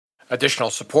Additional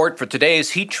support for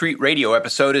today's Heat Treat Radio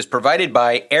episode is provided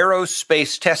by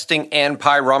Aerospace Testing and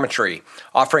Pyrometry,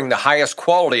 offering the highest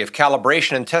quality of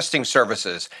calibration and testing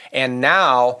services, and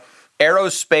now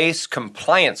aerospace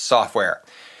compliance software.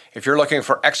 If you're looking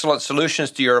for excellent solutions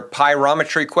to your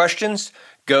pyrometry questions,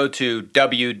 go to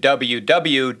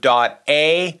www.atp-cal.com.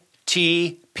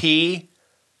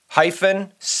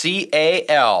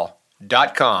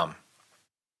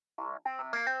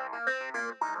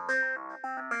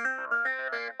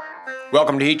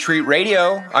 Welcome to Heat Treat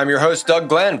Radio. I'm your host, Doug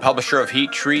Glenn, publisher of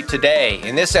Heat Treat Today.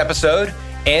 In this episode,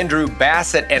 Andrew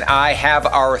Bassett and I have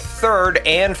our third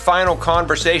and final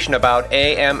conversation about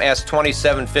AMS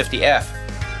 2750F.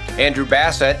 Andrew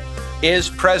Bassett is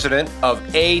president of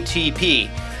ATP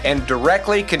and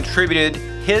directly contributed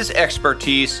his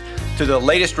expertise to the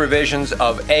latest revisions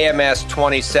of AMS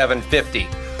 2750.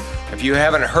 If you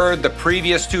haven't heard the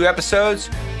previous two episodes,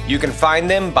 you can find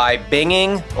them by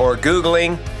binging or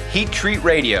Googling Heat Treat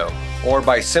Radio, or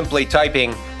by simply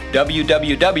typing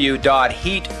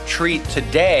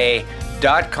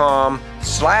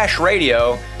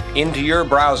www.heattreattoday.com/radio into your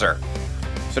browser.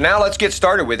 So now let's get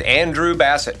started with Andrew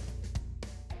Bassett.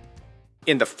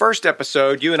 In the first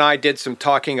episode, you and I did some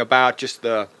talking about just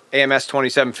the AMS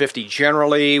 2750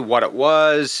 generally, what it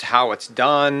was, how it's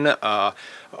done,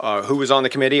 who was on the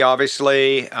committee,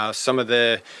 obviously, some of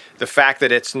the fact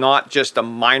that it's not just a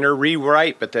minor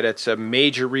rewrite, but that it's a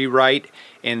major rewrite.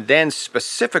 And then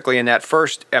specifically in that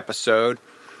first episode,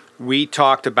 we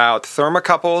talked about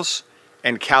thermocouples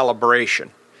and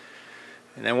calibration.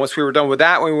 And then once we were done with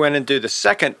that, we went into the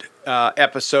second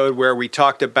episode where we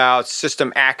talked about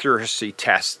system accuracy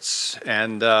tests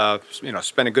and,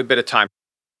 spent a good bit of time.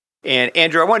 And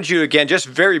Andrew, I wanted you to, again, just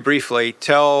very briefly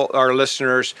tell our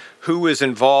listeners who was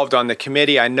involved on the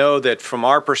committee. I know that from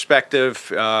our perspective,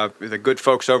 the good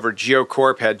folks over at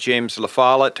GeoCorp had James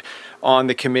LaFollette on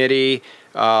the committee.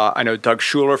 I know Doug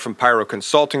Schuler from Pyro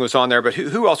Consulting was on there, but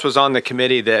who else was on the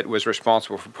committee that was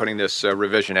responsible for putting this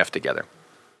Revision F together?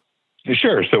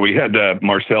 Sure. So we had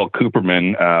Marcel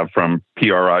Cooperman from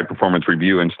PRI, Performance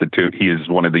Review Institute. He is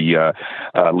one of the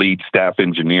lead staff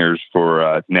engineers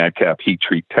for NADCAP Heat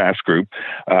Treat Task Group.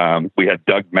 We had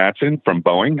Doug Matson from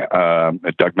Boeing.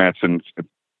 Doug Matson,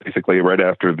 basically right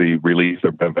after the release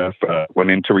of RevF,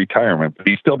 went into retirement. But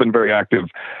he's still been very active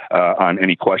on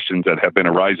any questions that have been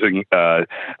arising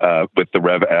with the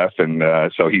RevF, and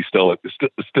so he's still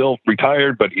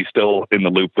retired, but he's still in the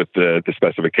loop with the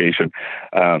specification.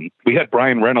 We had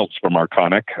Brian Reynolds from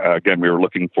Arconic. Again, we were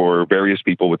looking for various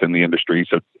people within the industry,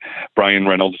 so Brian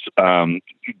Reynolds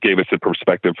gave us a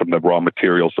perspective from the raw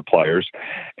material suppliers.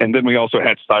 And then we also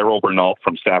had Cyril Bernal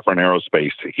from Safran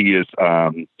Aerospace. He is,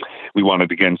 we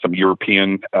wanted, again, some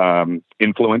European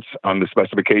influence on the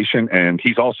specification, and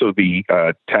he's also the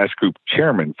task group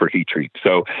chairman for Heat Treat.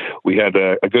 So we had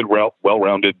a good,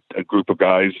 well-rounded group of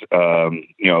guys,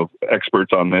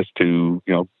 experts on this to,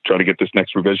 try to get this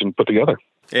next revision put together.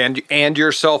 And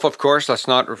yourself, of course. Let's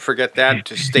not forget that.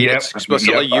 To state it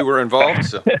explicitly, you were involved.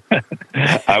 So.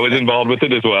 I was involved with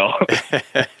it as well.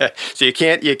 So you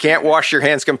can't wash your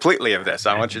hands completely of this.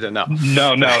 I want you to know.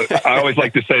 No. I always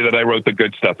like to say that I wrote the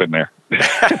good stuff in there.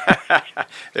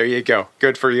 There you go.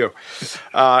 Good for you.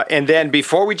 And then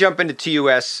before we jump into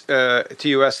TUS,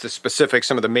 the specifics,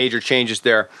 some of the major changes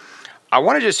there, I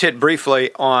want to just hit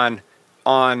briefly on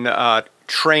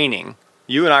training.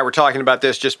 You and I were talking about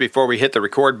this just before we hit the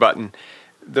record button.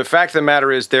 The fact of the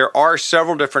matter is there are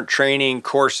several different training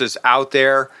courses out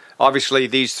there. Obviously,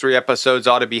 these three episodes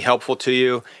ought to be helpful to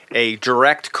you. A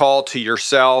direct call to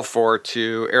yourself or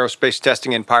to Aerospace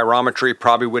Testing and Pyrometry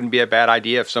probably wouldn't be a bad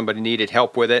idea if somebody needed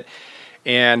help with it.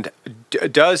 And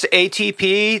does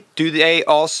ATP, do they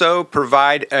also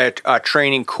provide a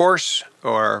training course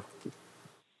or...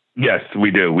 Yes,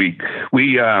 we do. We've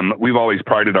always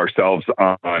prided ourselves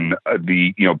on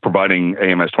providing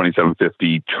AMS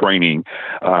 2750 training.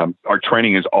 Our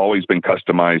training has always been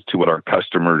customized to what our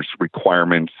customers'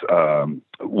 requirements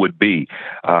would be.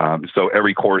 So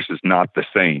every course is not the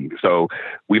same. So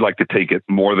we like to take it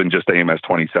more than just AMS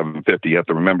 2750. You have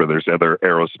to remember there's other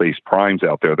aerospace primes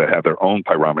out there that have their own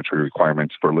pyrometry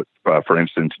requirements. For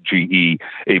instance, GE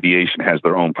Aviation has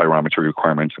their own pyrometry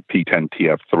requirements, P10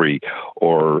 TF3,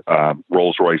 or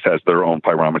Rolls-Royce has their own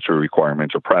pyrometry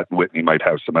requirements, or Pratt & Whitney might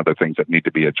have some other things that need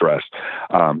to be addressed.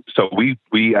 So we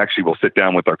actually will sit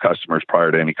down with our customers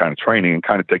prior to any kind of training and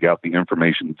kind of take out the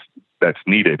information that's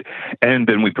needed. And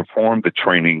then we perform the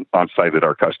training on site at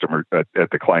our customer, at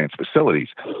the client's facilities.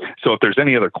 So if there's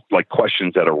any other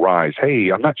questions that arise,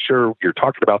 hey, I'm not sure you're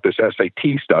talking about this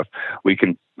SAT stuff, we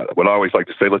can, what I always like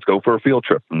to say, let's go for a field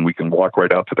trip, and we can walk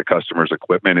right out to the customer's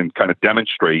equipment and kind of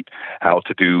demonstrate how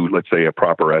to do, let's say, a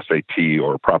proper SAT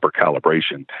or proper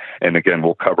calibration. And again,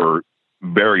 we'll cover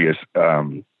various,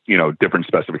 different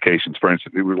specifications. For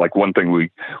instance, like one thing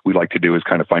we like to do is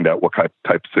kind of find out what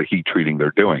types of heat treating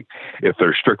they're doing. If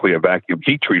they're strictly a vacuum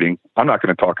heat treating, I'm not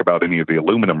going to talk about any of the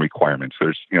aluminum requirements.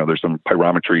 There's some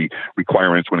pyrometry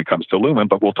requirements when it comes to aluminum,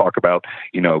 but we'll talk about,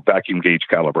 vacuum gauge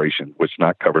calibration, which is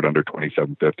not covered under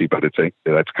 2750, but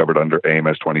that's covered under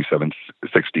AMS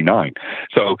 2769.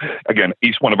 So again,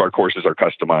 each one of our courses are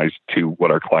customized to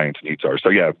what our clients' needs are. So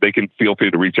yeah, they can feel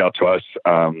free to reach out to us.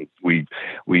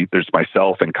 There's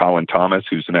myself and Colin Thomas,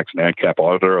 who's the next NADCAP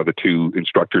auditor, are the two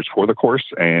instructors for the course,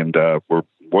 and we're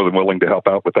more than willing to help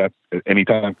out with that at any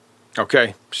time.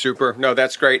 Okay, super. No,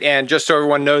 that's great. And just so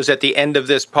everyone knows, at the end of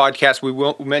this podcast, we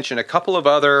will mention a couple of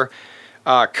other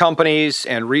companies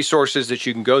and resources that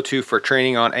you can go to for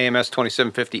training on AMS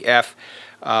 2750F.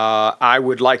 I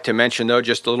would like to mention, though,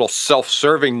 just a little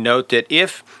self-serving note that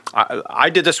if I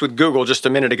did this with Google just a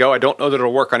minute ago, I don't know that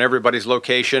it'll work on everybody's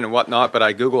location and whatnot, but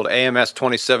I Googled AMS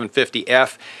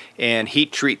 2750F, and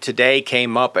Heat Treat Today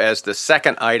came up as the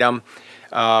second item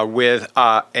with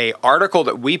a article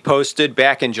that we posted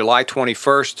back in July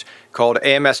 21st called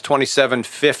AMS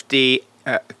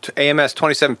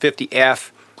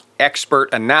 2750F Expert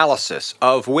Analysis,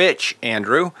 of which,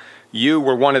 Andrew, you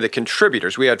were one of the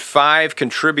contributors. We had 5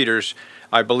 contributors,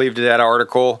 I believe, to that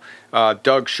article.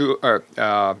 Doug Schuler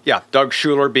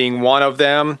being one of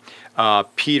them,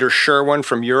 Peter Sherwin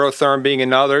from Eurotherm being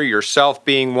another, yourself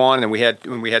being one, and we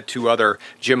had 2 other,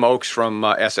 Jim Oakes from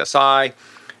SSI,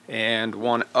 and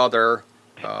one other.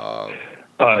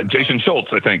 Jason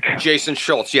Schultz, I think. Jason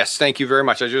Schultz, yes, thank you very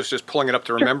much. I was just pulling it up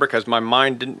to remember because my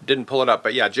mind didn't pull it up.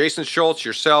 But yeah, Jason Schultz,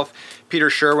 yourself, Peter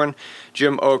Sherwin,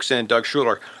 Jim Oakes, and Doug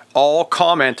Schuler all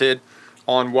commented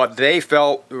on what they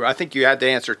felt. I think you had to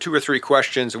answer 2 or 3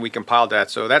 questions, and we compiled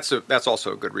that. So that's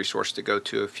also a good resource to go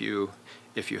to if you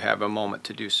have a moment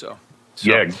to do so.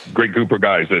 Yeah, great group of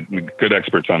guys, good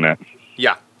experts on that.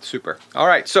 Yeah. Super. All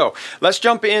right, so let's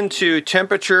jump into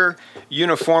temperature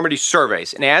uniformity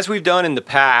surveys. And as we've done in the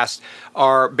past,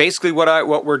 basically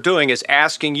what we're doing is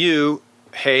asking you,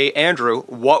 hey, Andrew,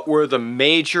 what were the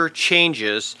major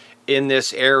changes in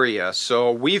this area?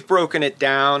 So we've broken it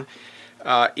down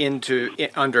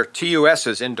under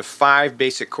TUSs into 5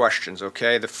 basic questions,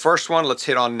 okay? The first one, let's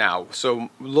hit on now.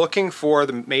 So looking for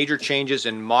the major changes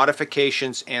in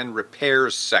modifications and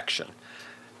repairs section.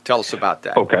 Tell us about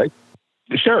that. Okay.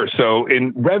 Sure. So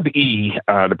in Rev E,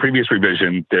 the previous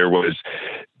revision, there was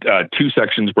 2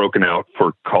 sections broken out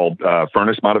called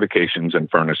furnace modifications and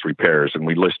furnace repairs. And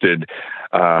we listed,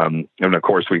 and of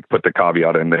course we put the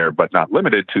caveat in there, but not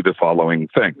limited to the following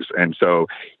things. And so,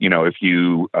 if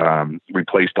you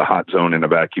replaced a hot zone in a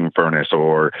vacuum furnace,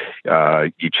 or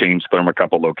you changed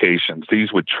thermocouple locations,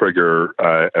 these would trigger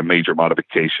a major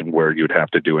modification where you'd have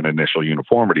to do an initial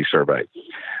uniformity survey.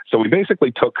 So we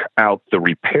basically took out the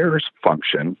repairs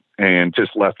function and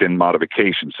just left in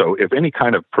modification. So if any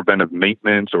kind of preventive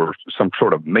maintenance or some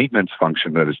sort of maintenance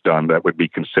function that is done that would be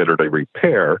considered a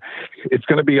repair, it's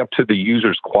going to be up to the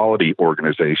user's quality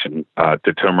organization to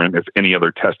determine if any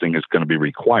other testing is going to be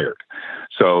required.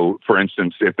 So for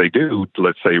instance, if they do,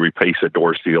 let's say, replace a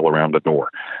door seal around the door,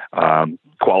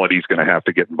 quality is going to have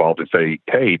to get involved and say,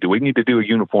 hey, do we need to do a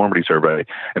uniformity survey?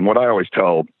 And what I always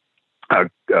tell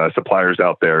suppliers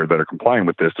out there that are complying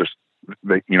with this,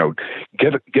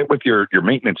 get with your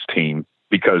maintenance team,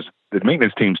 because the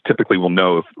maintenance teams typically will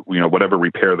know if whatever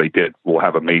repair they did will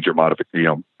have a major a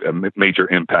major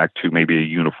impact to maybe a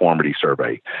uniformity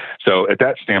survey. So at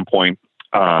that standpoint,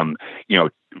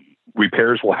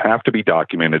 repairs will have to be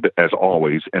documented as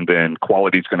always, and then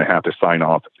quality is going to have to sign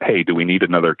off, hey, do we need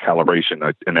another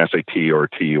calibration, an SAT or a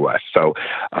TUS? So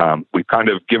we've kind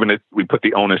of we put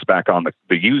the onus back on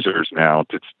the users now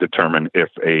to determine if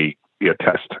a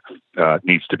test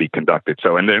needs to be conducted.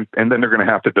 So, and then they're going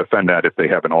to have to defend that if they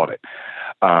have an audit.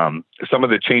 Some of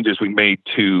the changes we made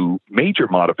to major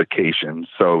modifications.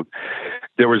 So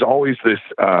there was always this,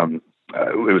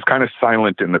 it was kind of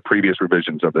silent in the previous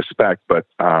revisions of the spec, but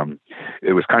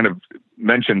it was kind of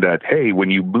mentioned that, hey,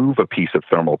 when you move a piece of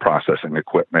thermal processing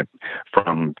equipment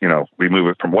from, we move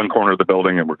it from one corner of the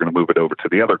building and we're going to move it over to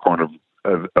the other corner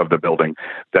of the building,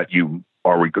 that you're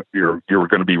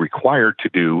going to be required to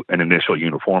do an initial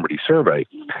uniformity survey.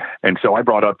 And so I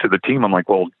brought up to the team, I'm like,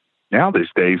 well, Now these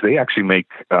days, they actually make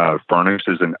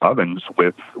furnaces and ovens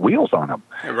with wheels on them.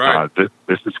 Right.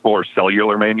 This is for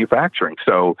cellular manufacturing.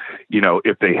 So,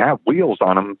 if they have wheels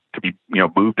on them to be,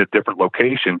 moved at different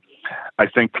location, I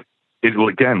think it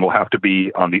will have to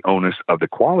be on the onus of the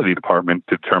quality department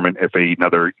to determine if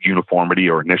another uniformity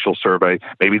or initial survey.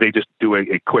 Maybe they just do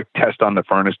a quick test on the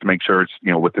furnace to make sure it's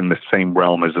within the same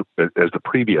realm as the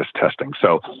previous testing.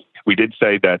 So we did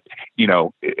say that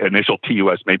initial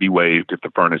TUS may be waived if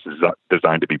the furnace is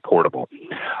designed to be portable.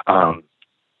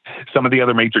 Some of the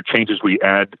other major changes we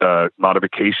add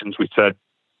modifications. We said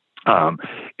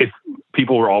if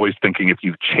people were always thinking if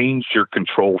you've changed your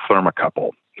control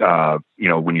thermocouple,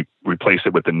 when you replace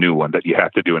it with a new one, that you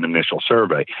have to do an initial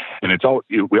survey. And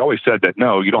we always said that,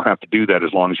 no, you don't have to do that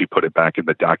as long as you put it back in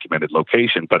the documented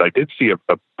location. But I did see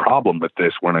a problem with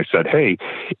this when I said, hey,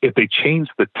 if they change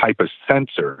the type of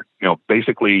sensor,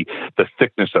 basically the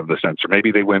thickness of the sensor,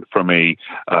 maybe they went from a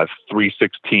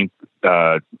 3/16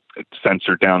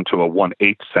 sensor down to a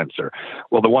 1/8 sensor.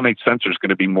 Well, the 1/8 sensor is going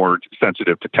to be more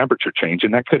sensitive to temperature change,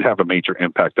 and that could have a major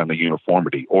impact on the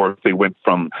uniformity. Or if they went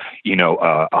from,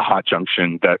 a hot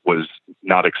junction that was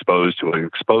not exposed to an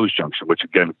exposed junction, which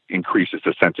again increases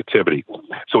the sensitivity.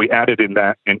 So we added in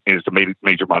that as a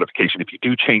major modification. If you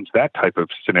do change that type of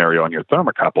scenario on your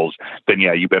thermocouples, then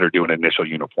yeah, you better do an initial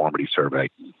uniformity survey.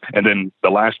 And then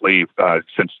lastly,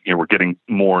 since we're getting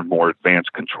more and more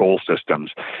advanced control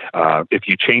systems, if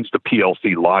you change the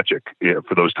PLC logic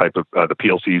for those type of the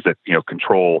PLCs that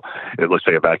control, let's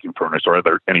say a vacuum furnace or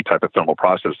any type of thermal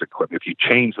process equipment, if you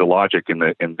change the logic in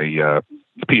the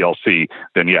PLC,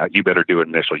 then yeah, you better do an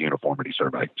initial uniformity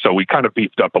survey. So we kind of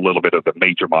beefed up a little bit of the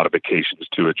major modifications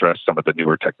to address some of the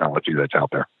newer technology that's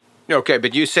out there. Okay,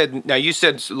 but you said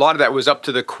a lot of that was up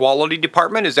to the quality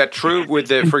department. Is that true?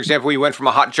 For example, we went from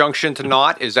a hot junction to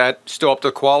not. Is that still up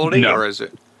to quality, or is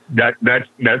it?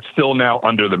 That's still now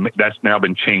that's now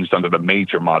been changed under the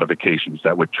major modifications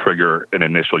that would trigger an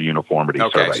initial uniformity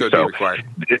survey. Okay, so it'd be required.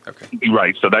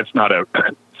 Right. So that's not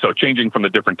so changing from the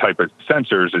different type of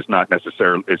sensors is not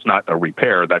necessarily, it's not a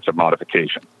repair, that's a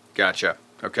modification. Gotcha.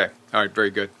 Okay. All right,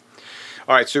 very good.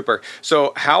 All right, super.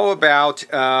 So how about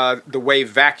the way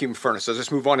vacuum furnaces,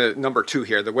 let's move on to number 2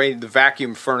 here, the way the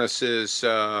vacuum furnaces,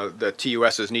 the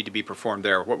TUSs need to be performed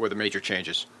there. What were the major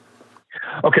changes?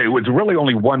 Okay, it was really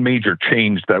only one major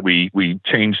change that we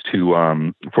changed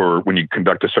to for when you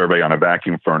conduct a survey on a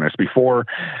vacuum furnace. Before,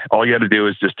 all you had to do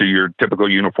is just do your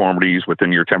typical uniformities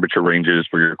within your temperature ranges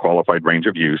for your qualified range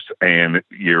of use, and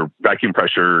your vacuum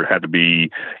pressure had to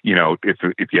be,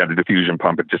 if you had a diffusion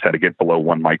pump, it just had to get below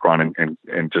 1 micron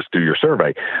and just do your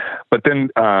survey. But then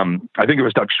I think it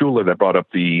was Doug Schuler that brought up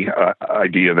the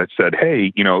idea that said,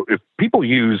 hey, if people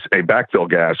use a backfill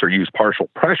gas or use partial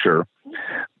pressure,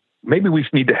 maybe we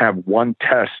need to have one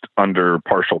test under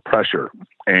partial pressure.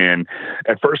 And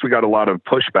at first we got a lot of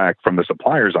pushback from the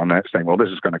suppliers on that, saying, well, this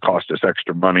is going to cost us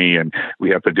extra money and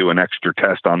we have to do an extra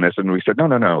test on this. And we said,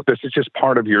 no. This is just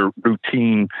part of your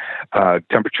routine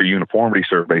temperature uniformity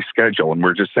survey schedule. And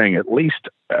we're just saying at least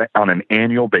on an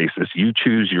annual basis, you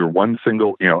choose your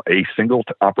a single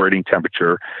operating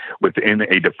temperature within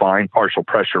a defined partial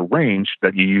pressure range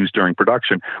that you use during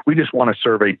production. We just want a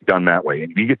survey done that way.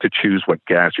 And you get to choose what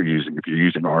gas you're using, if you're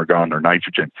using argon or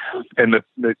nitrogen. And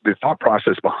the thought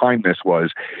process behind this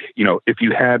was, if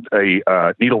you had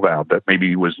a needle valve that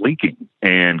maybe was leaking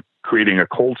and creating a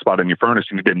cold spot in your furnace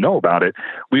and you didn't know about it,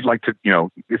 we'd like to,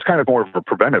 it's kind of more of a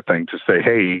preventive thing to say,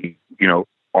 hey,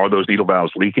 are those needle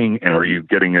valves leaking, and are you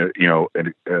getting a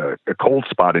cold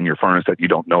spot in your furnace that you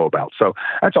don't know about? So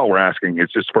that's all we're asking.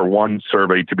 It's just for one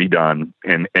survey to be done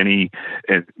in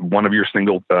one of your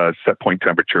single set point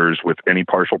temperatures with any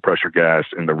partial pressure gas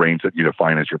in the range that you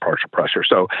define as your partial pressure.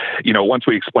 So, once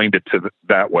we explained it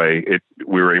that way,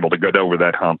 we were able to get over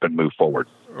that hump and move forward.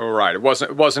 All right. It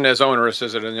wasn't as onerous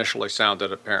as it initially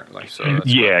sounded, apparently. So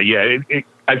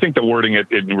I think the wording in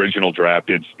the original draft,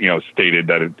 stated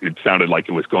that it sounded like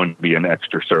it was going to be an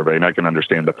extra survey, and I can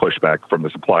understand the pushback from the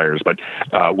suppliers. But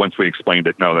once we explained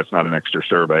it, no, that's not an extra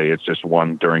survey. It's just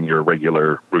one during your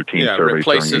regular routine survey. It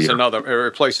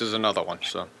replaces another one.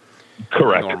 So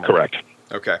correct.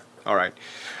 Okay. All right.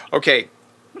 Okay.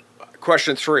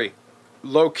 Question 3.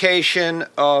 Location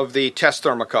of the test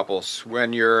thermocouples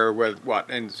when you're with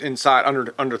inside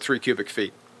under 3 cubic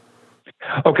feet.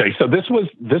 Okay, so this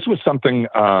was something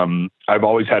I've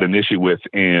always had an issue with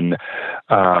in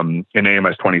AMS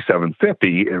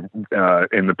 2750.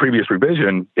 In the previous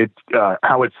revision,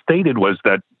 how it stated was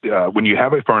that when you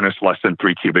have a furnace less than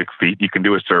 3 cubic feet, you can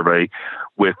do a survey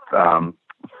with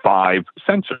 5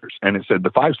 sensors. And it said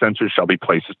the 5 sensors shall be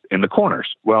placed in the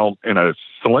corners. Well, in a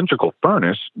cylindrical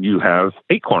furnace, you have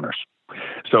 8 corners.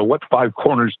 So what 5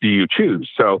 corners do you choose?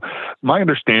 So my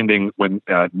understanding when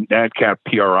NADCAP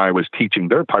PRI was teaching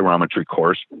their pyrometry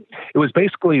course, it was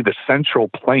basically the central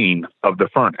plane of the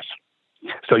furnace.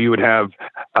 So you would have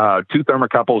 2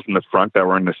 thermocouples in the front that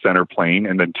were in the center plane,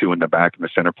 and then 2 in the back in the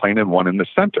center plane, and 1 in the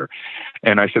center.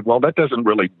 And I said, well, that doesn't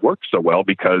really work so well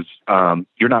because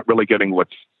you're not really getting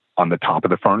what's on the top of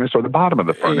the furnace or the bottom of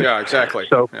the furnace. Yeah, exactly.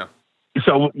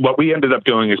 So what we ended up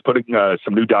doing is putting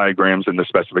some new diagrams in the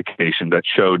specification that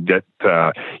showed that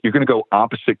you're going to go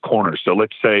opposite corners. So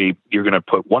let's say you're going to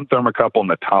put 1 thermocouple in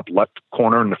the top left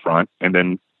corner in the front, and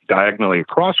then diagonally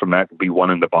across from that would be 1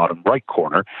 in the bottom right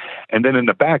corner. And then in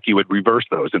the back, you would reverse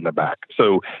those in the back.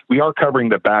 So we are covering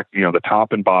the back, the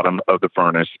top and bottom of the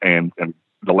furnace, and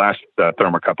the last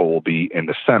thermocouple will be in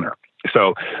the center.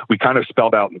 So we kind of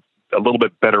spelled out a little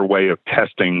bit better way of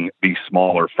testing these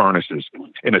smaller furnaces.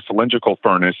 In a cylindrical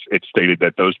furnace, it stated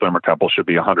that those thermocouples should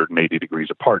be 180 degrees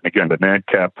apart. And again, the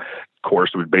NADCAP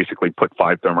course would basically put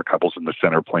 5 thermocouples in the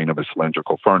center plane of a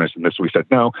cylindrical furnace. And this, we said,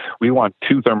 no, we want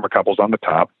 2 thermocouples on the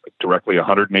top, directly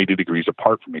 180 degrees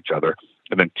apart from each other,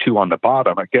 and then 2 on the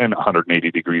bottom, again,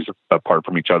 180 degrees apart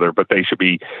from each other, but they should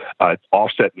be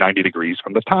offset 90 degrees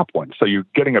from the top one. So you're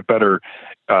getting a better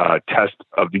test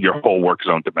of your whole work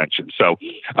zone dimension. So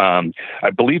I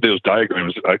believe those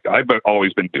diagrams, I've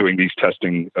always been doing these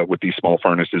testing with these small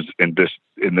furnaces in this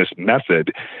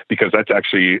method, because that's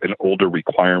actually an older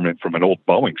requirement from an old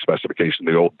Boeing specification.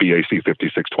 The old BAC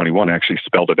 5621 actually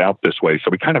spelled it out this way.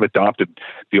 So we kind of adopted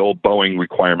the old Boeing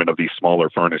requirement of these smaller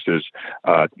furnaces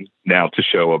now to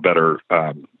show a better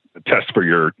test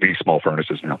for these small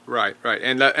furnaces now. Right.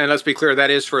 And let's be clear,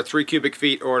 that is for 3 cubic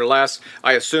feet or less.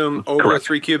 I assume over Correct.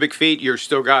 3 cubic feet, you're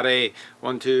still got a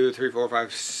 1, 2, 3, 4,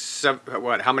 5, 7,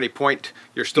 what, how many point?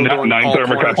 You're still doing 9 all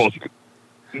thermocouples. corners?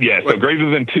 Yeah, so greater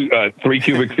than 3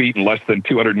 cubic feet and less than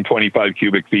 225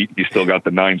 cubic feet, you still got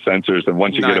the 9 sensors. And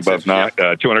once you get above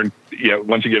 200,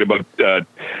 once you get above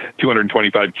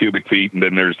 225 cubic feet, and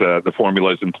then there's the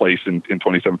formulas in place in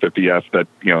 2750F that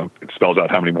it spells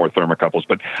out how many more thermocouples.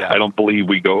 But I don't believe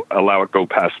we allow it go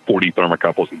past 40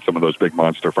 thermocouples in some of those big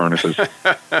monster furnaces.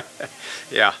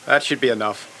 Yeah, that should be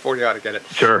enough. 40 ought to get it.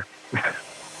 Sure.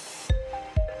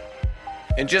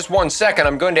 In just 1 second,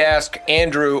 I'm going to ask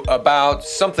Andrew about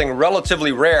something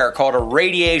relatively rare called a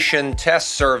radiation test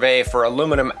survey for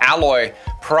aluminum alloy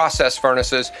process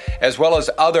furnaces, as well as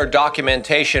other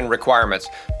documentation requirements.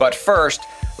 But first,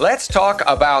 let's talk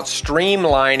about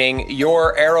streamlining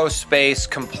your aerospace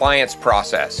compliance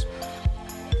process.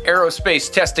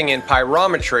 Aerospace Testing and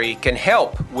Pyrometry can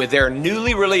help with their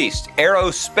newly released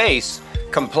Aerospace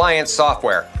Compliance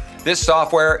software. This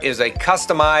software is a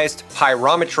customized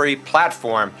pyrometry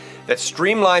platform that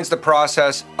streamlines the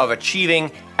process of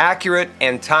achieving accurate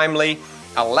and timely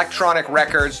electronic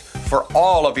records for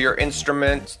all of your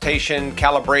instrumentation,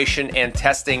 calibration, and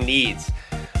testing needs.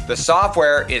 The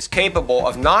software is capable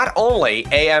of not only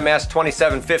AMS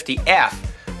 2750F,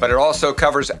 but it also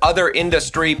covers other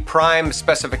industry prime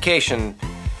specification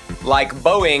like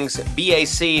Boeing's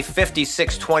BAC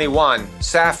 5621,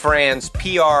 Safran's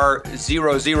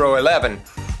PR0011,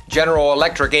 General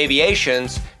Electric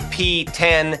Aviation's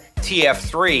P10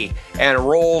 TF3, and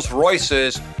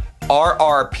Rolls-Royce's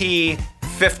RRP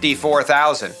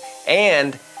 54000.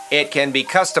 And it can be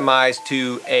customized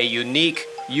to a unique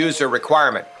user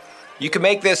requirement. You can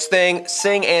make this thing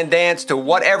sing and dance to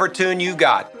whatever tune you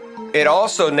got. It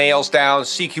also nails down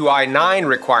CQI 9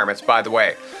 requirements, by the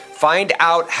way. Find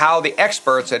out how the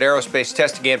experts at Aerospace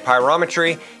Testing and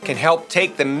Pyrometry can help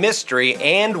take the mystery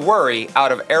and worry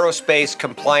out of aerospace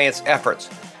compliance efforts.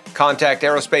 Contact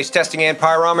Aerospace Testing and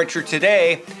Pyrometry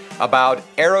today about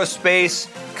aerospace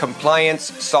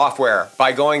compliance software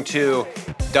by going to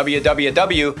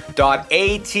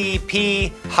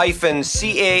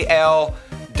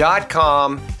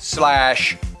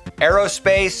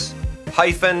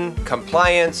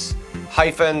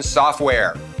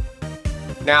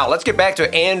Now, let's get back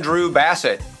to Andrew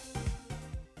Bassett.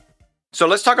 So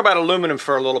let's talk about aluminum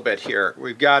for a little bit here.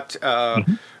 We've got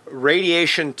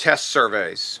radiation test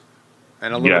surveys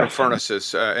and aluminum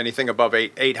furnaces, anything above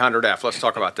 800F. Let's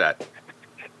talk about that.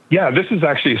 Yeah, this is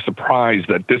actually a surprise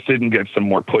that this didn't get some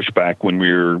more pushback when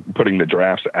we were putting the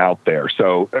drafts out there.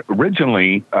 So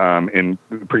originally, in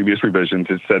previous revisions,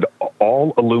 it said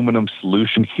all aluminum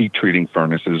solution heat treating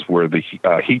furnaces where the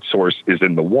heat source is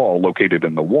in the wall, located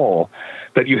in the wall,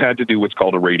 that you had to do what's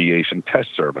called a radiation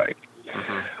test survey.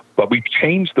 But we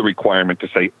changed the requirement to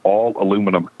say all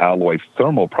aluminum alloy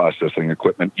thermal processing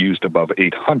equipment used above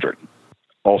 800.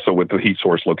 also with the heat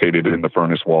source located in the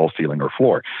furnace wall, ceiling, or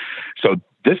floor. So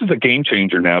this is a game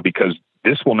changer now because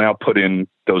this will now put in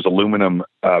those aluminum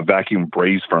vacuum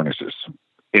braze furnaces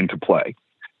into play.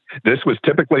 This was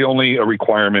typically only a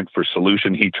requirement for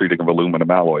solution heat treating of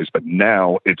aluminum alloys, but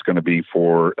now it's going to be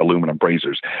for aluminum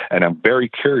brazers. And I'm very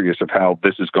curious of how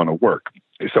this is going to work.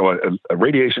 So a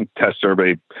radiation test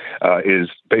survey is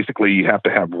basically you have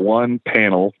to have one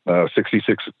panel,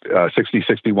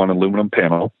 6061 aluminum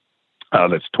panel,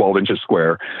 that's 12 inches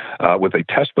square, with a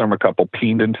test thermocouple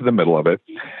peened into the middle of it.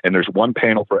 And there's one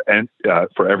panel for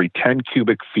every 10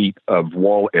 cubic feet of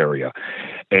wall area.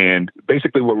 And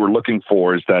basically what we're looking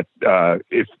for is that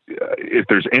if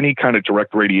there's any kind of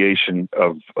direct radiation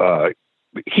of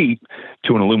heat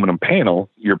to an aluminum panel,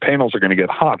 your panels are going to get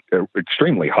hot,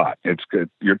 extremely hot. It's good.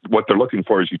 What they're looking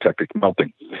for is eutectic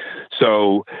melting.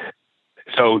 So,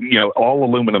 all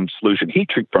aluminum solution heat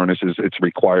treat furnaces, it's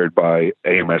required by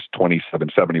AMS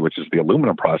 2770, which is the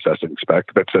aluminum processing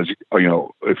spec that says,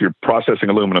 if you're processing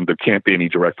aluminum, there can't be any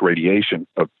direct radiation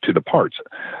to the parts.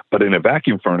 But in a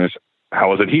vacuum furnace,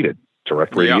 how is it heated?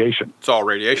 Direct radiation. Yeah, it's all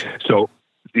radiation. So,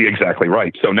 exactly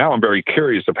right. So now I'm very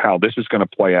curious of how this is going to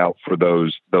play out for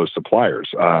those suppliers.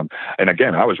 And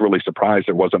again, I was really surprised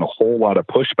there wasn't a whole lot of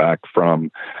pushback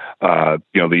from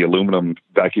the aluminum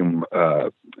vacuum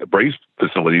braze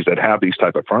facilities that have these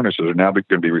type of furnaces are now going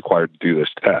to be required to do this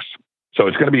test. So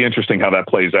it's going to be interesting how that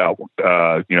plays out.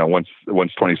 Once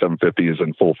 2750 is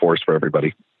in full force for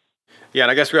everybody. Yeah,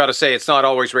 and I guess we ought to say it's not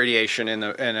always radiation in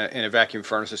a vacuum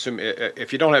furnace. Assume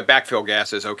if you don't have backfill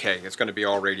gases, okay, it's going to be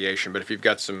all radiation. But if you've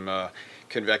got some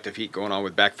convective heat going on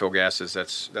with backfill gases,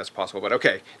 that's possible. But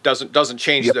okay, doesn't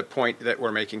change the point that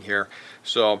we're making here.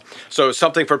 So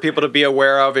something for people to be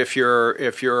aware of if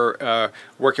you're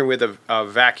working with a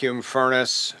vacuum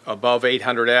furnace above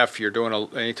 800F, you're doing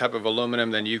any type of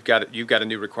aluminum, then you've got a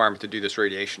new requirement to do this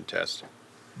radiation test.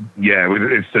 Yeah,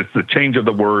 it's the change of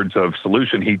the words of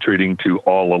solution heat treating to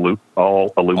all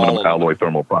aluminum alloy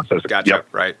thermal processing. Gotcha. Yep.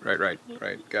 Right.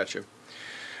 Gotcha.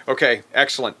 Okay,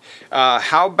 excellent.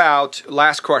 How about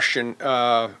last question?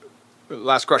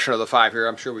 Last question of the 5 here.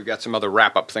 I'm sure we've got some other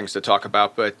wrap-up things to talk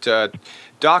about, but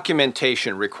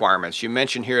documentation requirements. You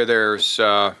mentioned here there's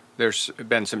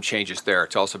been some changes there.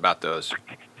 Tell us about those.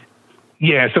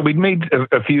 Yeah, so we made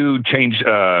a few changes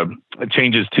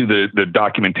to the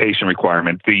documentation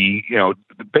requirement.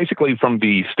 Basically from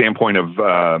the standpoint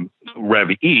of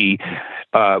Rev E,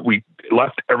 we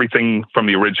left everything from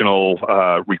the original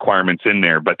requirements in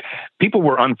there, but people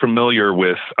were unfamiliar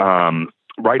with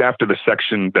right after the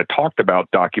section that talked about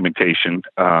documentation.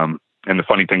 And the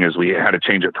funny thing is we had to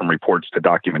change it from reports to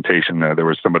documentation. There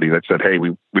was somebody that said, hey,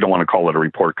 we don't want to call it a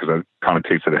report because it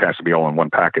connotates that it has to be all in one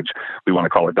package. We want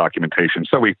to call it documentation.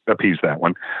 So we appeased that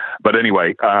one. But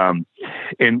anyway,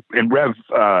 in Rev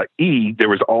E, there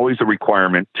was always a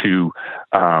requirement to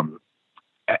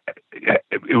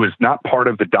it was not part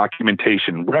of the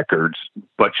documentation records,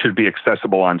 but should be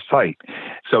accessible on site.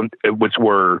 So, which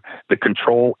were the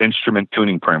control instrument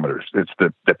tuning parameters. It's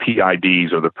the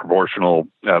PIDs or the proportional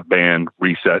band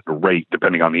reset or rate,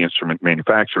 depending on the instrument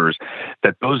manufacturers,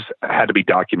 that those had to be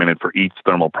documented for each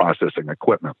thermal processing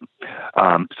equipment.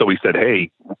 So we said,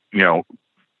 hey,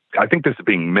 I think this is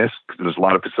being missed because there's a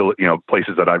lot of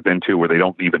places that I've been to where they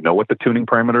don't even know what the tuning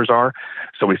parameters are.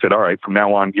 So we said, all right, from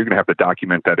now on, you're going to have to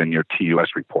document that in your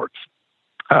TUS reports.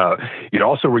 You're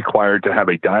also required to have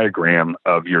a diagram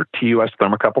of your TUS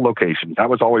thermocouple location. That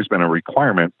was always been a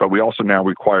requirement, but we also now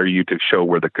require you to show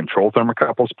where the control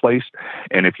thermocouple is placed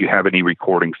and if you have any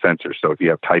recording sensors. So if you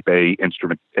have type A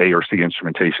or C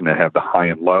instrumentation that have the high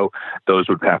and low, those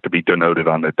would have to be denoted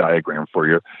on the diagram for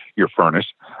your furnace.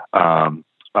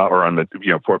 Or on the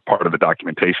for part of the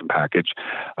documentation package.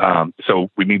 So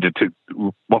we needed to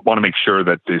want to make sure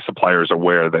that the suppliers are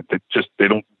aware that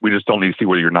we just don't need to see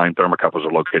where your 9 thermocouples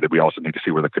are located. We also need to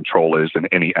see where the control is and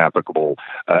any applicable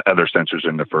other sensors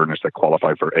in the furnace that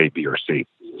qualify for A, B, or C.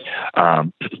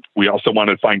 We also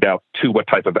wanted to find out too what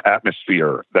type of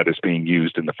atmosphere that is being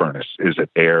used in the furnace. Is it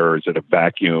air? Is it a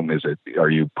vacuum? Are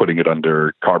you putting it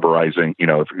under carburizing?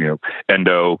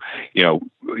 Endo.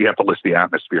 You have to list the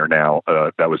atmosphere now.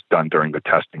 That was done during the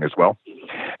testing as well.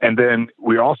 And then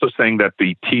we're also saying that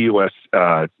the TUS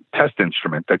test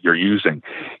instrument that you're using,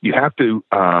 you have to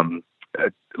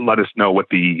let us know what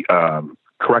the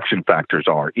correction factors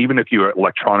are. Even if you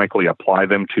electronically apply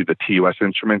them to the TUS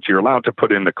instruments, you're allowed to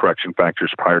put in the correction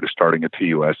factors prior to starting a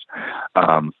TUS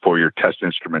for your test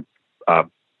instrument.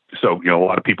 So, a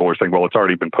lot of people were saying, well, it's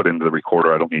already been put into the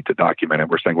recorder. I don't need to document it.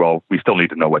 We're saying, well, we still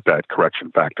need to know what that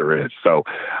correction factor is. So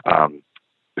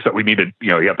So we needed,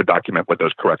 you have to document what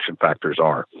those correction factors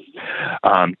are.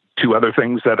 Two other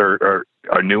things that are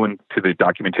new to the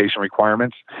documentation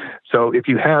requirements. So if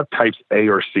you have types A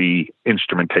or C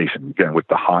instrumentation, again, with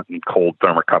the hot and cold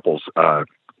thermocouples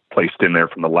placed in there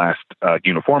from the last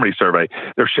uniformity survey,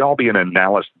 there shall be an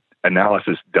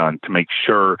analysis done to make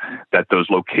sure that those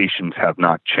locations have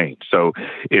not changed. So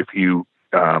if you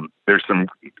there's some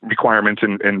requirements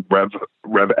in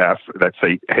Rev F that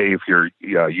say, hey, if your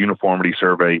uniformity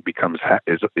survey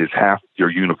is half your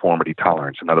uniformity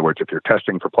tolerance. In other words, if you're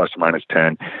testing for plus or minus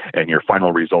 10 and your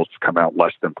final results come out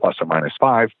less than plus or minus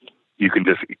 5, you can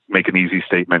just make an easy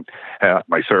statement.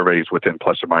 My survey is within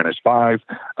plus or minus 5.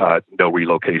 No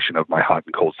relocation of my hot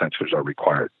and cold sensors are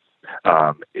required.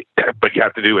 But you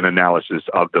have to do an analysis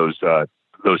of those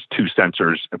two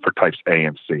sensors for types A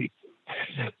and C.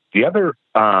 The other,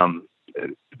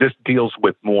 this deals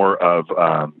with more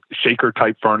of shaker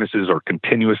type furnaces or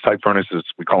continuous type furnaces.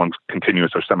 We call them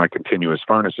continuous or semi-continuous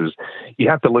furnaces. You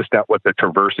have to list out what the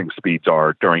traversing speeds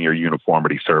are during your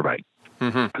uniformity survey.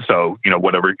 Mm-hmm. So,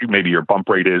 whatever maybe your bump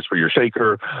rate is for your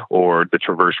shaker or the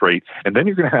traverse rate, and then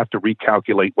you're going to have to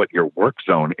recalculate what your work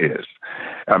zone is.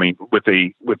 I mean, with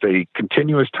a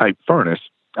continuous type furnace,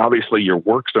 obviously your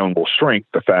work zone will shrink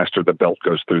the faster the belt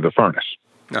goes through the furnace.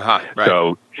 Right.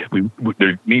 So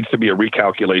there needs to be a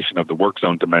recalculation of the work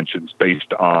zone dimensions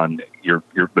based on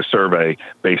the survey,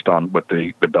 based on what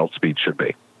the belt speed should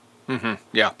be. Mm-hmm.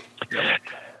 Yeah.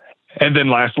 And then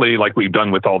lastly, like we've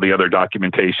done with all the other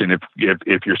documentation,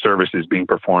 if your service is being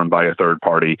performed by a third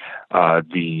party,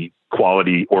 the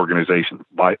quality organization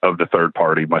of the third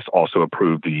party must also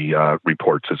approve the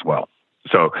reports as well.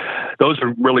 So those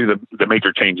are really the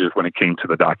major changes when it came to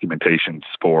the documentations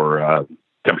for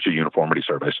temperature uniformity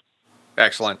surveys.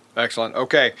 Excellent.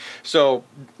 Okay, so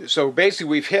basically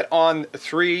we've hit on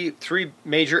three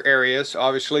major areas.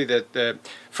 Obviously, the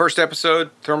first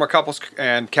episode, thermocouples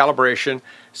and calibration.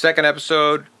 Second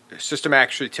episode, system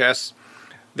accuracy tests.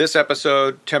 This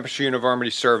episode, temperature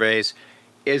uniformity surveys.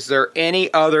 Is there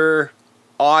any other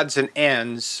odds and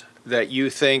ends that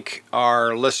you think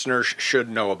our listeners should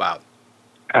know about?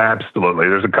 Absolutely.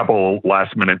 There's a couple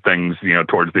last minute things,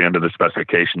 towards the end of the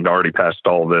specification, already passed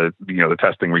all the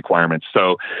testing requirements.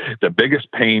 So the biggest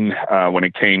pain when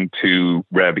it came to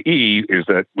Rev E is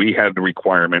that we had the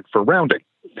requirement for rounding,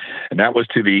 and that was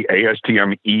to the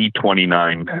ASTM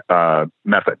E29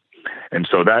 method. And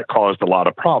so that caused a lot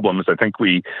of problems. I think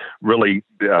we really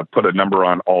put a number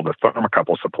on all the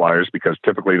thermocouple suppliers, because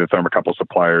typically the thermocouple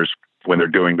suppliers, when they're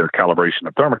doing their calibration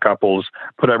of thermocouples,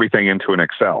 put everything into an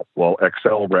Excel. Well,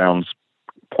 Excel rounds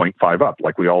 0.5 up,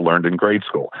 like we all learned in grade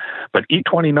school. But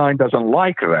E29 doesn't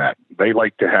like that. They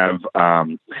like to have,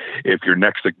 if your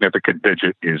next significant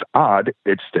digit is odd,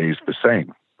 it stays the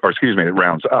same. Or excuse me, it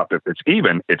rounds up. If it's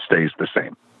even, it stays the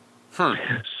same.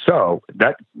 So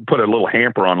that put a little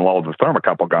hamper on all of the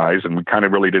thermocouple guys, and we kind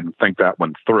of really didn't think that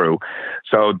one through.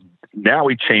 So now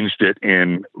we changed it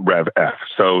in Rev F.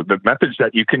 So the methods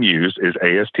that you can use is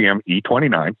ASTM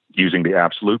E29 using the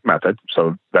absolute method.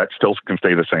 So that still can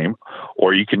stay the same.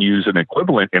 Or you can use an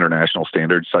equivalent international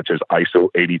standard such as ISO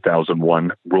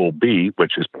 80001 Rule B,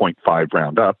 which is 0.5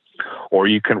 round up. Or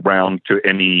you can round to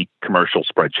any commercial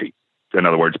spreadsheet. In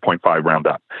other words, 0.5 round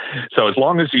up. So as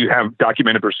long as you have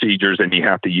documented procedures and you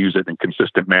have to use it in a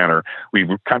consistent manner,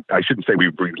 I shouldn't say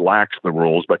we've relaxed the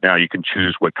rules, but now you can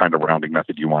choose what kind of rounding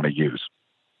method you want to use.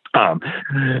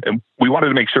 And we wanted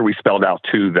to make sure we spelled out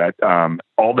too that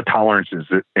all the tolerances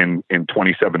in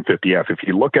 2750F, if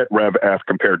you look at Rev F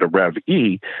compared to Rev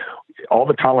E, all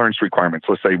the tolerance requirements,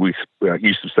 let's say we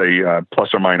used to say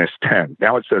plus or minus 10.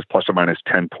 Now it says plus or minus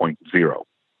 10.0.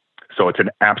 So it's an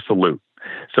absolute.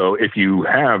 So if you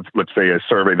have, let's say, a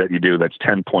survey that you do that's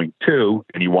 10.2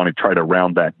 and you want to try to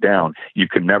round that down, you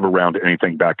can never round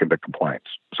anything back into compliance.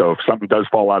 So if something does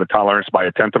fall out of tolerance by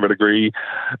 1/10 of a degree,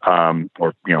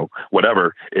 or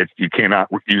whatever, you cannot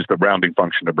use the rounding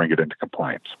function to bring it into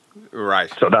compliance.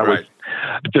 Right. So that was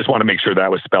just want to make sure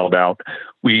that was spelled out.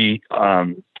 We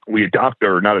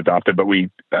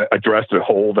addressed a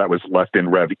hole that was left in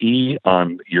Rev E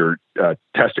on your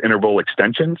test interval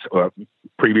extensions.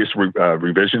 Previous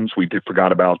revisions, we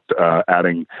forgot about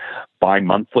adding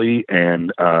bi-monthly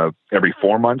and every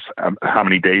 4 months, how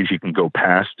many days you can go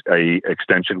past a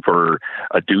extension for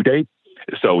a due date.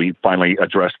 So we finally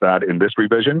addressed that in this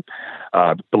revision.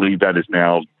 Believe that is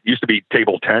now, used to be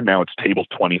table 10, now it's table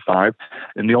 25.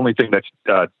 And the only thing that's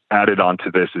added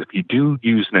onto this is if you do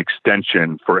use an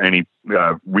extension for any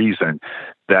reason,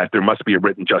 that there must be a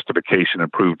written justification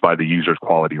approved by the user's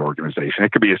quality organization.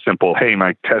 It could be as simple, hey,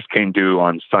 my test came due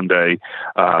on Sunday.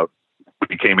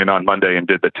 we came in on Monday and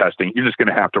did the testing. You're just going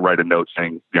to have to write a note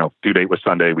saying, due date was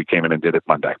Sunday. We came in and did it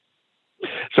Monday.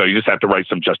 So you just have to write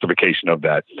some justification of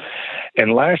that.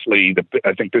 And lastly,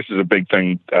 I think this is a big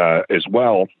thing as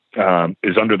well,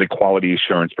 is under the quality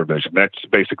assurance provision. That's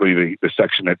basically the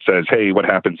section that says, hey, what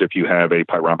happens if you have a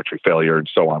pyrometry failure and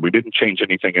so on. We didn't change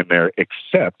anything in there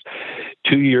except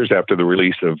 2 years after the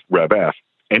release of Rev F,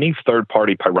 any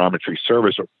third-party pyrometry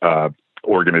service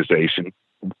organization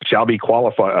shall be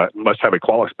must have a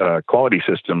quality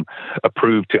system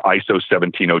approved to ISO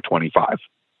 17025.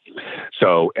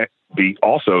 So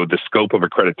also the scope of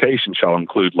accreditation shall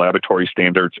include laboratory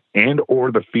standards and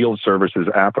or the field services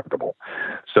applicable.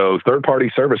 So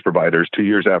third-party service providers 2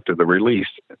 years after the release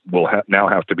will now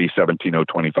have to be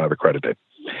 17025 accredited.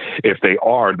 If they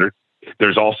are,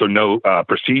 there's also no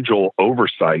procedural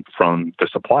oversight from the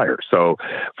supplier. So,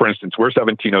 for instance, we're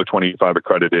 17025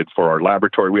 accredited for our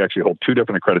laboratory. We actually hold two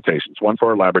different accreditations, one for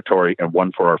our laboratory and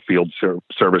one for our field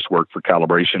service work for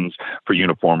calibrations, for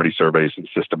uniformity surveys, and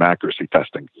system accuracy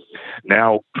testing.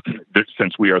 Now,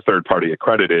 since we are third-party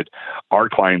accredited, our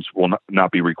clients will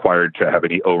not be required to have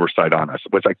any oversight on us,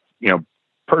 which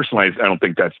personally, I don't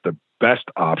think that's the best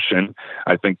option.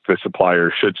 I think the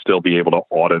supplier should still be able to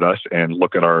audit us and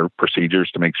look at our procedures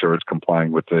to make sure it's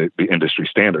complying with the industry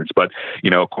standards. But,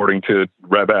 according to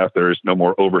Rev F, there is no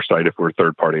more oversight if we're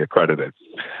third-party accredited.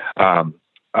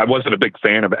 I wasn't a big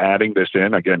fan of adding this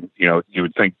in. Again, you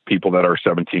would think people that are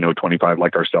 17025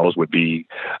 like ourselves would be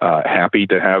happy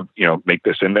to have, make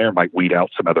this in there, might weed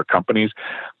out some other companies.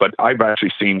 But I've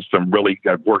actually seen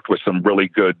I've worked with some really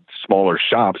good smaller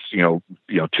shops,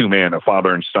 two-man, a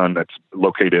father and son that's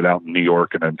located out in New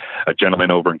York, and a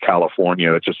gentleman over in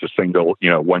California that's just a single,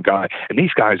 one guy. And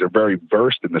these guys are very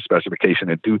versed in the specification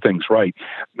and do things right.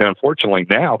 And unfortunately,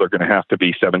 now they're going to have to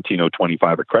be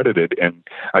 17025 accredited. And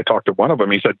I talked to one of them.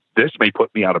 He said, this may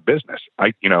put me out of business.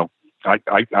 I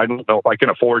don't know if I can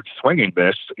afford swinging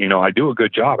this. I do a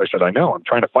good job. I said, I know, I'm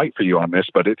trying to fight for you on this,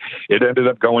 but it ended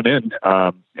up going in.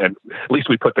 And at least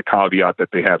we put the caveat that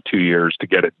they have 2 years to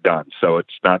get it done. So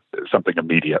it's not something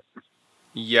immediate.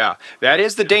 Yeah, that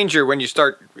is the danger when you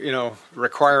start,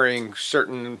 requiring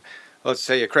certain, let's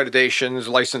say, accreditations,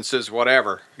 licenses,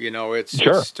 whatever.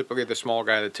 It's typically the small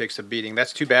guy that takes a beating.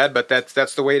 That's too bad, but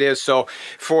that's the way it is. So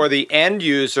for the end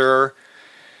user,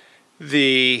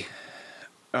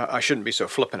 I shouldn't be so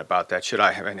flippant about that, should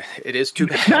I? I mean, it is too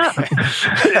bad.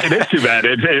 It is too bad.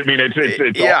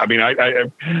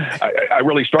 I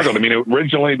really struggled.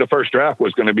 Originally the first draft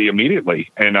was going to be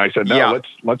immediately, and I said, no,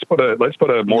 let's put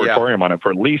a moratorium on it for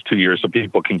at least 2 years so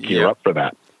people can gear up for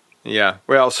that. Yeah.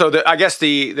 Well, so I guess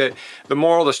the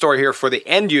moral of the story here for the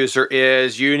end user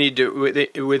is you need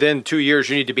to, within 2 years,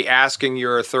 you need to be asking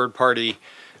your third party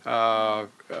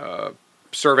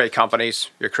survey companies,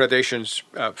 your accreditations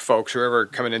folks, whoever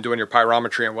coming in doing your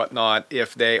pyrometry and whatnot,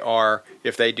 if they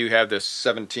do have this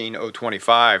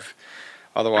 17025.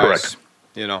 Otherwise,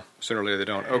 correct. Sooner or later they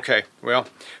don't. Okay, well,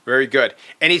 very good.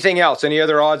 Anything else? Any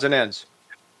other odds and ends?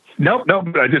 No.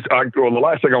 The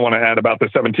last thing I want to add about the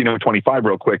 17025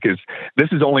 real quick is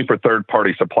this is only for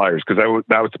third-party suppliers, because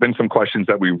that's been some questions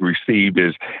that we've received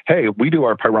is, hey, we do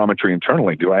our pyrometry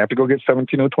internally. Do I have to go get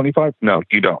 17025? No,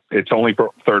 you don't. It's only for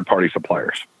third-party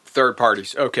suppliers. Third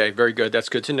parties. Okay, very good. That's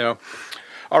good to know.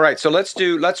 All right, so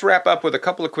let's wrap up with a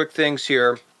couple of quick things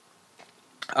here.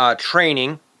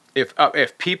 Training. If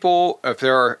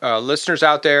there are listeners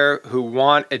out there who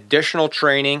want additional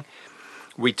training,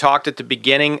 we talked at the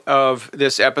beginning of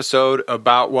this episode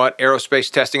about what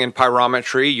Aerospace Testing and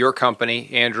Pyrometry, your company,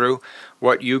 Andrew,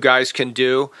 what you guys can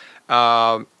do.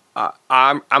 I'm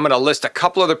going to list a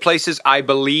couple other places I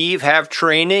believe have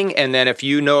training, and then if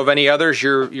you know of any others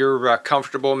you're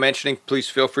comfortable mentioning, please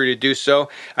feel free to do so.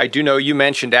 I do know you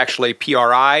mentioned actually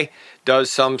PRI does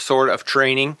some sort of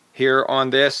training here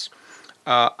on this.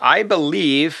 I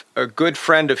believe a good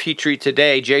friend of Heat Treat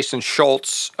Today, Jason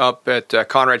Schultz up at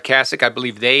Conrad Kasich, I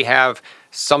believe they have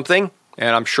something,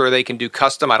 and I'm sure they can do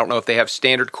custom. I don't know if they have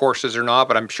standard courses or not,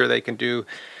 but I'm sure they can do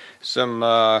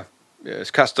some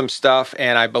custom stuff.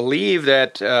 And I believe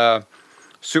that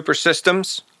Super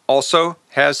Systems also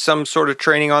has some sort of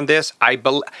training on this. I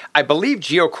believe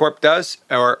GeoCorp does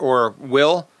or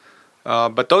will.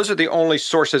 But those are the only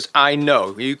sources I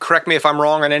know. You correct me if I'm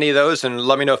wrong on any of those, and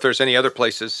let me know if there's any other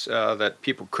places that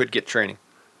people could get training.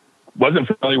 Wasn't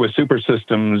familiar with Super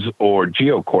Systems or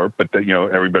GeoCorp, but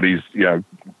everybody's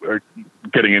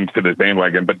getting into the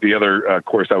bandwagon. But the other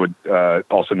course I would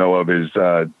also know of is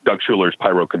Doug Schuler's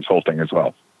Pyro Consulting as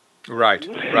well. Right.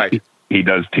 He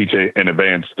does teach an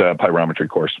advanced pyrometry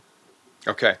course.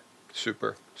 Okay,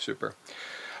 super.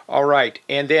 All right.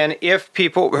 And then if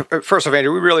people, first off,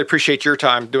 Andrew, we really appreciate your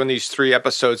time doing these 3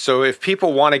 episodes. So if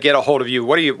people want to get a hold of you,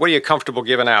 what are you comfortable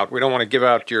giving out? We don't want to give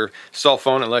out your cell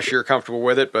phone unless you're comfortable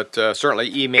with it, but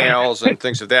certainly emails and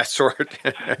things of that sort.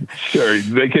 Sure.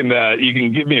 They can, you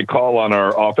can give me a call on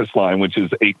our office line, which is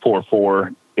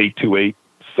 844-828-7225.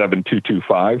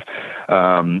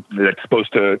 That's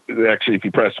supposed to, actually, if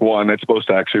you press 1, it's supposed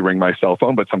to actually ring my cell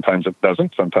phone, but sometimes it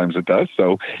doesn't. Sometimes it does.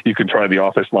 So you can try the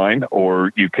office line,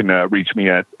 or you can reach me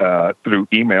at through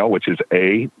email, which is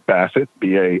Bassett,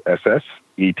 BASSETT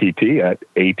at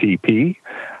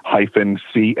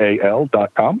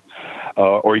ATP-cal.com.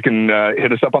 Or you can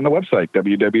hit us up on the website,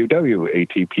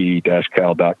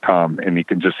 www.atp-cal.com, and you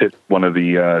can just hit one of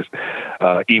the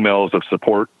emails of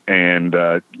support and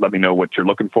let me know what you're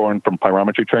looking for from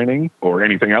pyrometry training or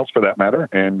anything else for that matter,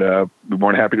 and we're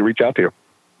more than happy to reach out to you.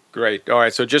 Great. All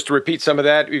right, so just to repeat some of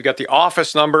that, we've got the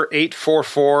office number,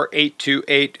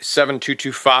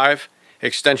 844-828-7225,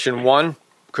 extension 1,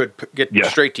 could get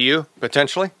straight to you,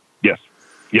 potentially? Yes.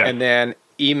 And then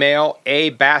email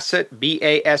Bassett,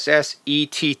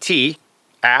 BASSETT,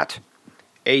 at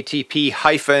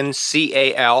atp-cal.com.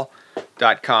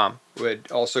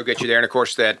 Would also get you there. And, of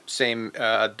course, that same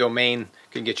domain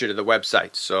can get you to the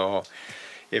website. So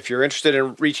if you're interested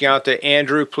in reaching out to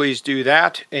Andrew, please do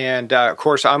that. And, of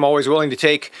course, I'm always willing to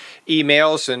take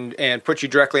emails and put you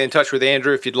directly in touch with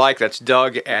Andrew if you'd like. That's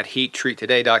Doug at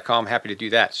heattreattoday.com. Happy to do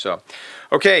that. So,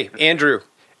 okay, Andrew.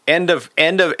 End of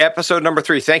episode number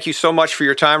 3. Thank you so much for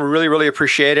your time. We really, really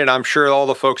appreciate it. I'm sure all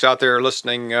the folks out there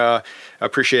listening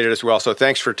appreciate it as well. So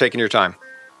thanks for taking your time.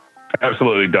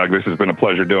 Absolutely, Doug. This has been a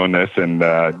pleasure doing this, and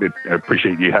I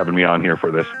appreciate you having me on here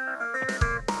for this.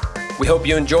 We hope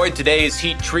you enjoyed today's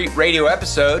Heat Treat Radio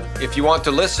episode. If you want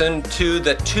to listen to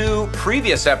the 2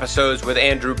 previous episodes with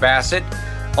Andrew Bassett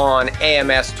on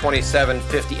AMS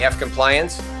 2750F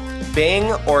compliance,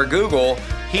 Bing or Google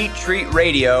Heat Treat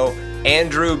Radio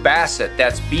Andrew Bassett,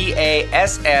 that's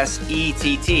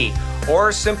BASSETT,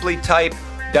 or simply type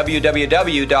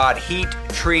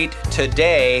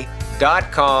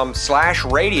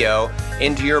www.heattreattoday.com/radio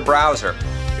into your browser.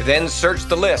 Then search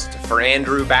the list for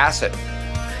Andrew Bassett.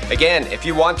 Again, if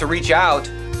you want to reach out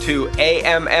to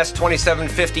AMS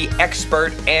 2750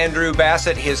 expert Andrew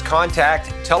Bassett, his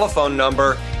contact telephone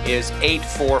number is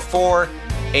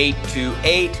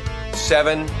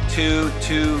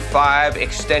 844-828-7225,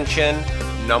 extension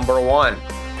number 1.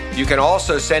 You can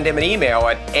also send him an email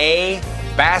at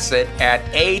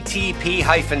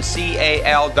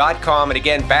bassett@atp-cal.com. And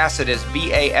again, Bassett is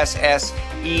BASSETT.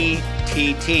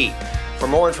 For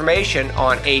more information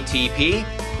on ATP,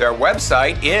 their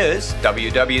website is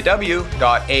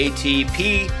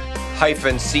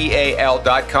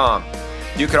www.atp-cal.com.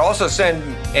 You can also send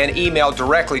an email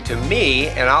directly to me,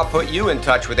 and I'll put you in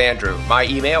touch with Andrew. My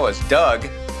email is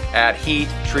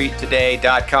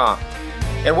doug@heattreattoday.com.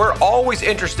 And we're always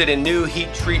interested in new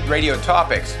Heat Treat Radio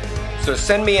topics. So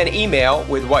send me an email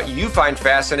with what you find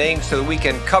fascinating so that we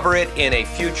can cover it in a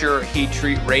future Heat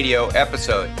Treat Radio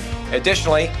episode.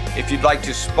 Additionally, if you'd like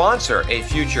to sponsor a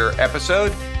future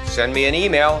episode, send me an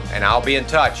email and I'll be in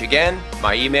touch. Again,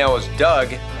 my email is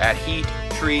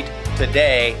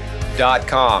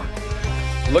doug@heattreattoday.com.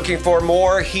 Looking for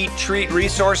more Heat Treat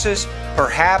resources,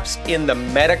 perhaps in the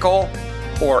medical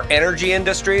or energy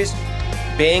industries?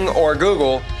 Bing or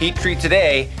Google Heat Treat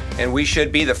Today, and we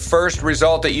should be the first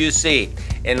result that you see.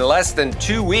 In less than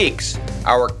 2 weeks,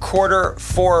 our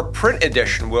Q4 print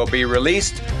edition will be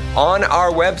released on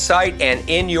our website and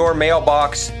in your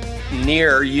mailbox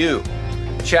near you.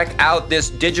 Check out this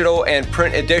digital and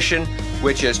print edition,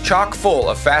 which is chock full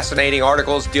of fascinating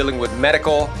articles dealing with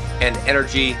medical and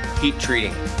energy heat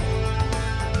treating.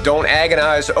 Don't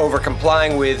agonize over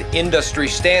complying with industry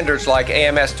standards like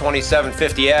AMS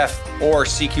 2750F or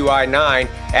CQI 9.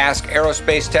 Ask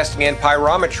Aerospace Testing and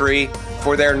Pyrometry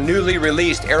for their newly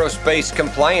released aerospace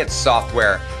compliance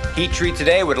software. Heat Treat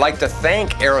Today would like to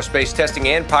thank Aerospace Testing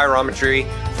and Pyrometry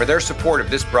for their support of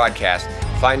this broadcast.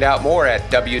 Find out more at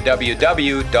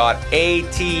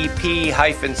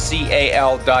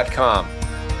www.atp-cal.com.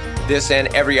 This and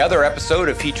every other episode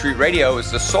of Heat Treat Radio is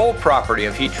the sole property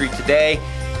of Heat Treat Today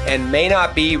and may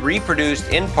not be reproduced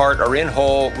in part or in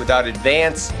whole without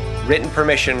advance written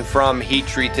permission from Heat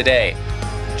Treat Today.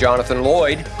 Jonathan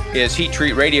Lloyd is Heat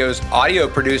Treat Radio's audio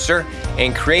producer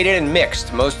and created and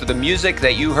mixed most of the music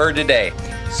that you heard today.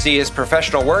 See his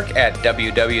professional work at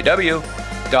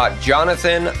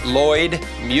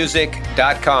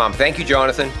www.jonathanlloydmusic.com. Thank you,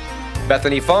 Jonathan.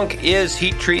 Bethany Funk is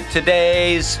Heat Treat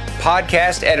Today's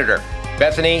podcast editor.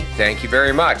 Bethany, thank you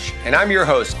very much. And I'm your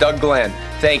host, Doug Glenn.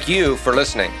 Thank you for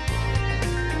listening.